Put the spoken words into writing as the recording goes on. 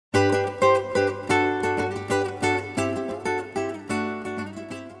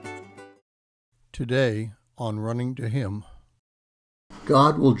Today on Running to Him.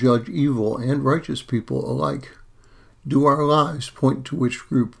 God will judge evil and righteous people alike. Do our lives point to which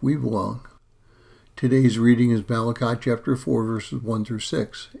group we belong? Today's reading is Malachi chapter 4, verses 1 through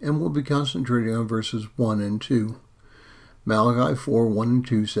 6, and we'll be concentrating on verses 1 and 2. Malachi 4, 1 and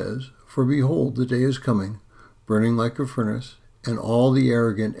 2 says, "For behold, the day is coming, burning like a furnace, and all the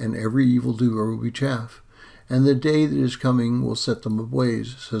arrogant and every evildoer will be chaff, and the day that is coming will set them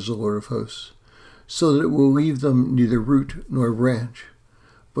ablaze, says the Lord of hosts, so that it will leave them neither root nor branch.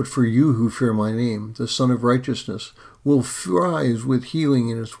 But for you who fear my name, the Son of Righteousness will rise with healing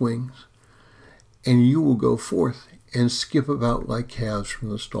in its wings, and you will go forth and skip about like calves from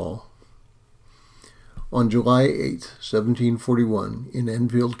the stall." On July 8, 1741, in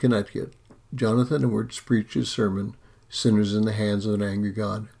Enfield, Connecticut, Jonathan Edwards preached his sermon, "Sinners in the Hands of an Angry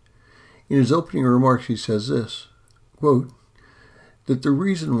God." In his opening remarks, he says this, quote, "that the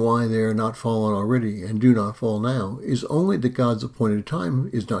reason why they are not fallen already and do not fall now is only that God's appointed time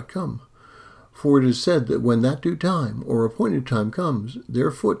is not come. For it is said that when that due time or appointed time comes,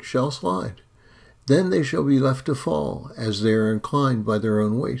 their foot shall slide. Then they shall be left to fall, as they are inclined by their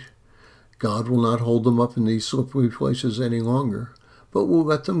own weight. God will not hold them up in these slippery places any longer, but will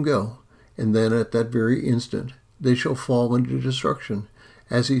let them go, and then at that very instant they shall fall into destruction.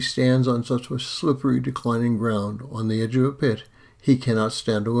 As he stands on such a slippery declining ground on the edge of a pit, he cannot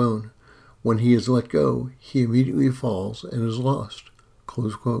stand alone. When he is let go, he immediately falls and is lost."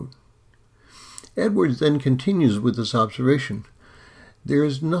 Close quote. Edwards then continues with this observation, "There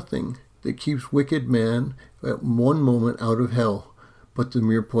is nothing that keeps wicked man at one moment out of hell but the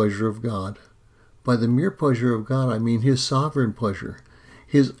mere pleasure of God. By the mere pleasure of God, I mean his sovereign pleasure,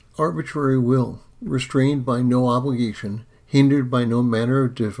 his arbitrary will, restrained by no obligation, hindered by no manner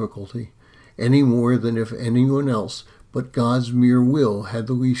of difficulty, any more than if anyone else but God's mere will had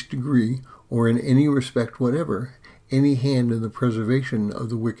the least degree, or in any respect whatever, any hand in the preservation of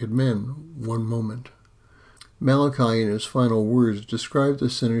the wicked men one moment." Malachi, in his final words, described the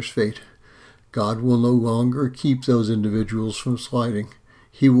sinner's fate. God will no longer keep those individuals from sliding.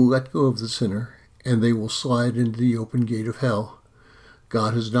 He will let go of the sinner, and they will slide into the open gate of hell.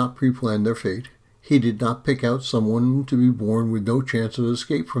 God has not pre-planned their fate. He did not pick out someone to be born with no chance of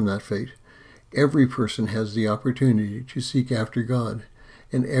escape from that fate. Every person has the opportunity to seek after God,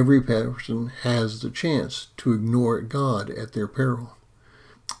 and every person has the chance to ignore God at their peril.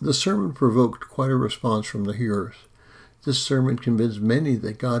 The sermon provoked quite a response from the hearers. This sermon convinced many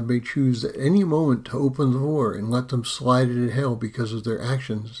that God may choose at any moment to open the door and let them slide into hell because of their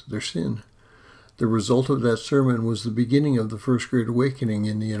actions, their sin. The result of that sermon was the beginning of the First Great Awakening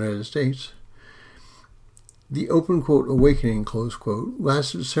in the United States. The open quote awakening, close quote,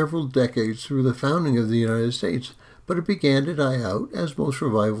 lasted several decades through the founding of the United States, but it began to die out, as most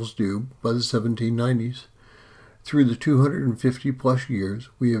revivals do, by the 1790s. Through the 250-plus years,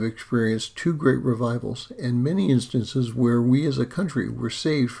 we have experienced two great revivals, and many instances where we as a country were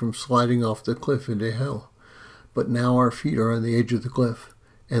saved from sliding off the cliff into hell. But now our feet are on the edge of the cliff,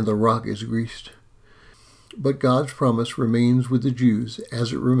 and the rock is greased. But God's promise remains with the Jews,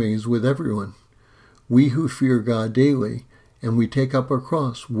 as it remains with everyone. We who fear God daily, and we take up our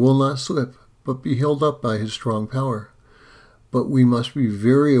cross, will not slip, but be held up by his strong power. But we must be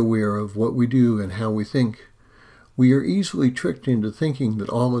very aware of what we do and how we think. We are easily tricked into thinking that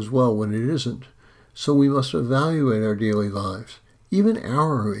all is well when it isn't, so we must evaluate our daily lives, even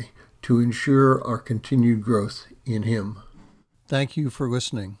hourly, to ensure our continued growth in him. Thank you for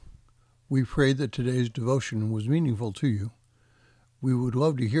listening. We pray that today's devotion was meaningful to you. We would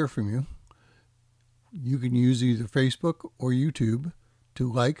love to hear from you. You can use either Facebook or YouTube to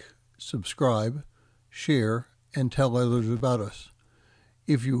like, subscribe, share, and tell others about us.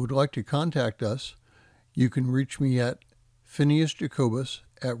 If you would like to contact us, you can reach me at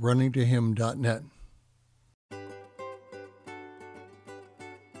phineasjacobus@runningtohim.net.